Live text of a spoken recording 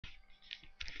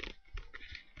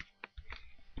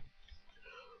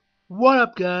What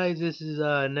up, guys? This is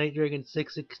Night Dragon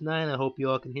 669. I hope you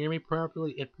all can hear me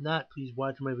properly. If not, please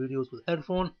watch my videos with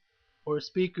headphone or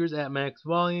speakers at max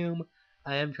volume.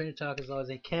 I am trying to talk as loud as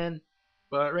I can,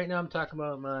 but right now I'm talking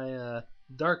about my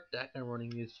dark deck I'm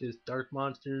running. It's just dark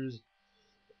monsters,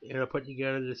 put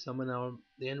together to summon out.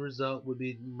 The end result would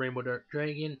be Rainbow Dark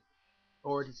Dragon,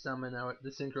 or to summon out the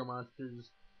synchro monsters,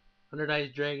 100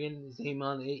 Eyes Dragon,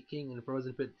 Zaemon the 8 King, and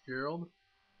Frozen Fitzgerald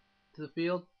to the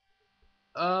field.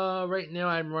 Right now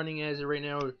I'm running as of right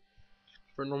now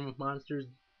for normal monsters,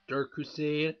 Dark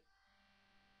Crusade,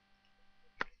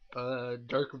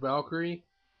 Dark Valkyrie.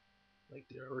 Like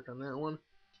the artwork on that one.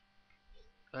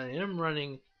 I am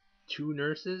running 2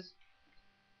 nurses.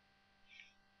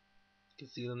 You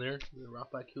can see them there. The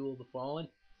reficule, the Fallen.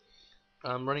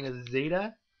 I'm running a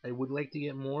Zeta. I would like to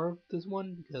get more of this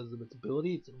one because of its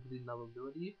ability. It's a really novel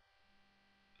ability.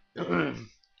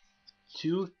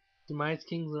 2 Demise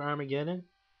Kings of Armageddon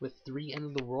with 3 End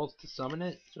of the Worlds to summon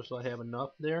it, just so I have enough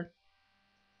there.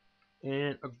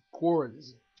 And a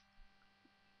Gorz.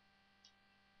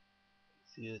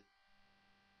 See it?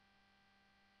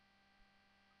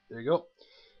 There you go.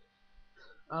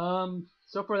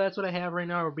 So far that's what I have right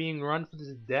now being run for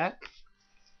this deck.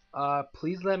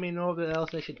 Please let me know what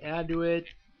else I should add to it,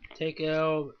 take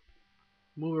out,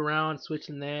 move around, switch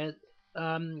and that.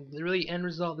 The really end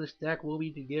result of this deck will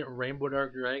be to get Rainbow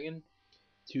Dark Dragon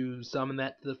to summon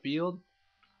that to the field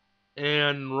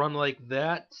and run like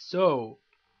that. So,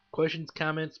 questions,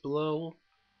 comments below.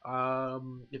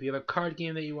 If you have a card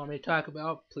game that you want me to talk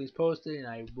about, please post it and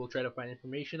I will try to find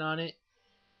information on it.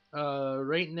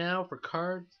 Right now for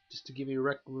cards, just to give you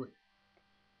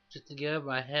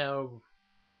I have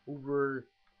over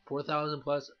 4,000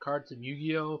 plus cards of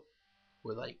Yu-Gi-Oh!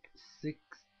 With like 6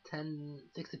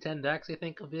 to 10 decks, I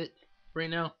think, of it right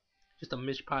now. Just a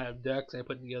mishpile of decks I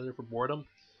put together for boredom.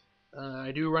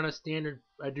 I do run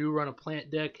a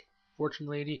plant deck, Fortune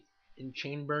Lady, and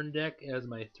Chain Burn deck as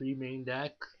my 3 main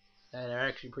decks that are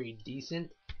actually pretty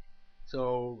decent.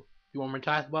 So, if you want me to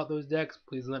talk about those decks,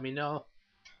 please let me know.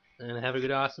 And have a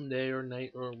good awesome day or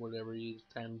night or whatever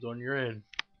time zone you're in.